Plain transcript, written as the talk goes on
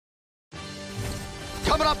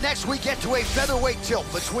Coming up next, we get to a featherweight tilt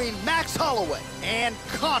between Max Holloway and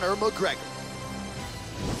Conor McGregor.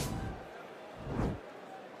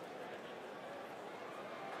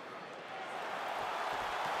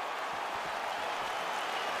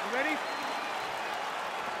 You ready?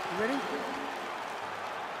 You ready?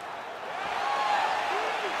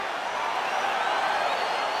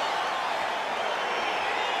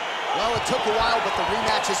 Well, it took a while, but the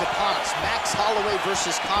rematch is upon us. Max Holloway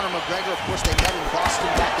versus Conor McGregor. Of course, they met in Boston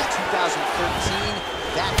back in 2013.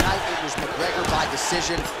 That night, it was McGregor by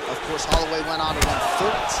decision. Of course, Holloway went on to win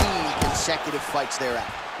 13 consecutive fights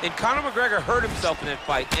thereafter. And Conor McGregor hurt himself in that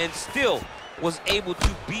fight and still was able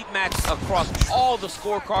to beat Max across all the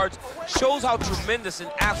scorecards. Shows how tremendous an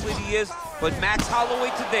athlete he is. But Max Holloway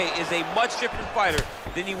today is a much different fighter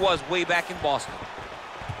than he was way back in Boston.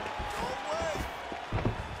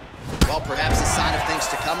 Well, perhaps a sign of things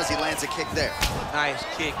to come as he lands a kick there. Nice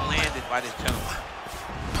kick landed by this gentleman.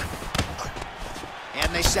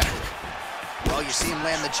 And they separate. Well, you see him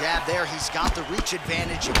land the jab there. He's got the reach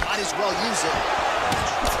advantage. You might as well use it.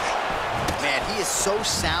 Man, he is so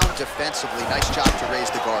sound defensively. Nice job to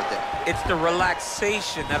raise the guard there. It's the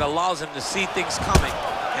relaxation that allows him to see things coming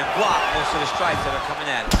and block most of the strikes that are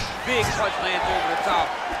coming at him. Big punch lands over the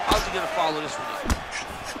top. How's he gonna follow this one up?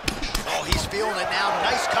 Oh, he's feeling it now.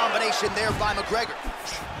 Nice combination there by McGregor.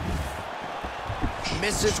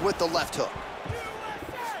 Misses with the left hook.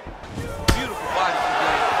 Beautiful body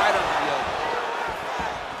position, right under the elbow.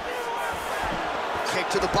 Kick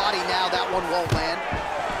to the body now. That one won't land.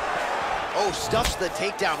 Oh, stuffs the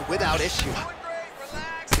takedown without issue.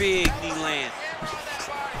 Big knee land.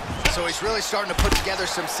 So he's really starting to put together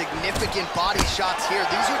some significant body shots here.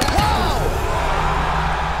 These are... Whoa!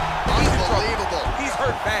 Unbelievable. He's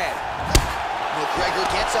hurt bad. McGregor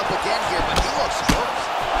gets up again here, but he looks worse.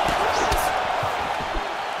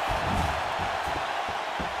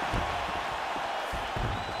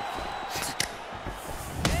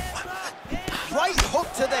 Right hook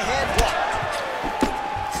to the head blocked.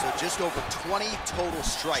 So just over 20 total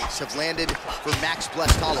strikes have landed for Max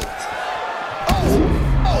Blessed Holloway.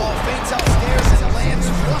 Oh, feints upstairs and lands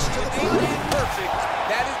flush to the body. Perfect.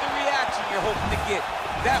 That is the reaction you're hoping to get.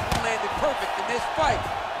 That one landed perfect in this fight.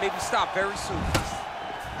 Maybe stop very soon.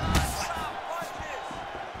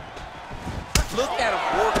 Look at him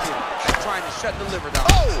working and trying to shut the liver down.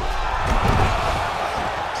 Oh!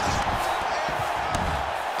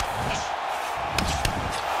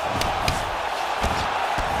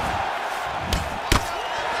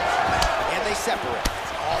 And they separate.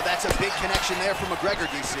 Oh, that's a big connection there from McGregor,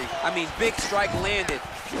 DC. I mean, big strike landed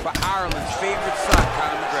for Ireland's favorite son,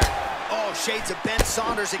 Conor McGregor. Oh, shades of Ben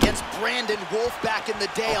Saunders against Brandon Wolf back in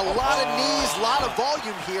the day. A lot of knees, a lot of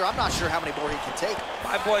volume here. I'm not sure how many more he can take.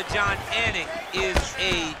 My boy John Anik is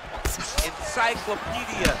a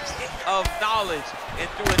encyclopedia of knowledge and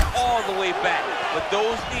threw it all the way back. But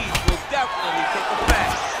those knees will definitely take the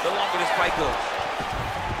back the longer this fight goes.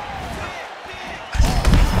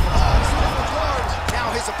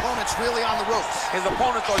 Now his opponent's really on the ropes. His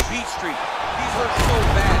opponent's on Beat Street. He's hurt so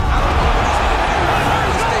bad. I don't know what he's going to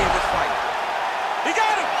do to stay in this fight. He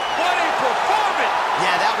got him! What a performance!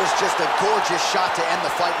 Yeah, that was just a gorgeous shot to end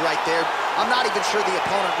the fight right there. I'm not even sure the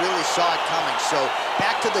opponent really saw it coming. So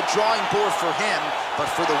back to the drawing board for him. But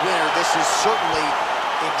for the winner, this is certainly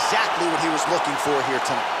exactly what he was looking for here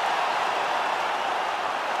tonight.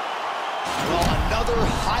 Well, another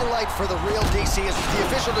highlight for the real DC as the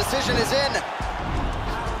official decision is in.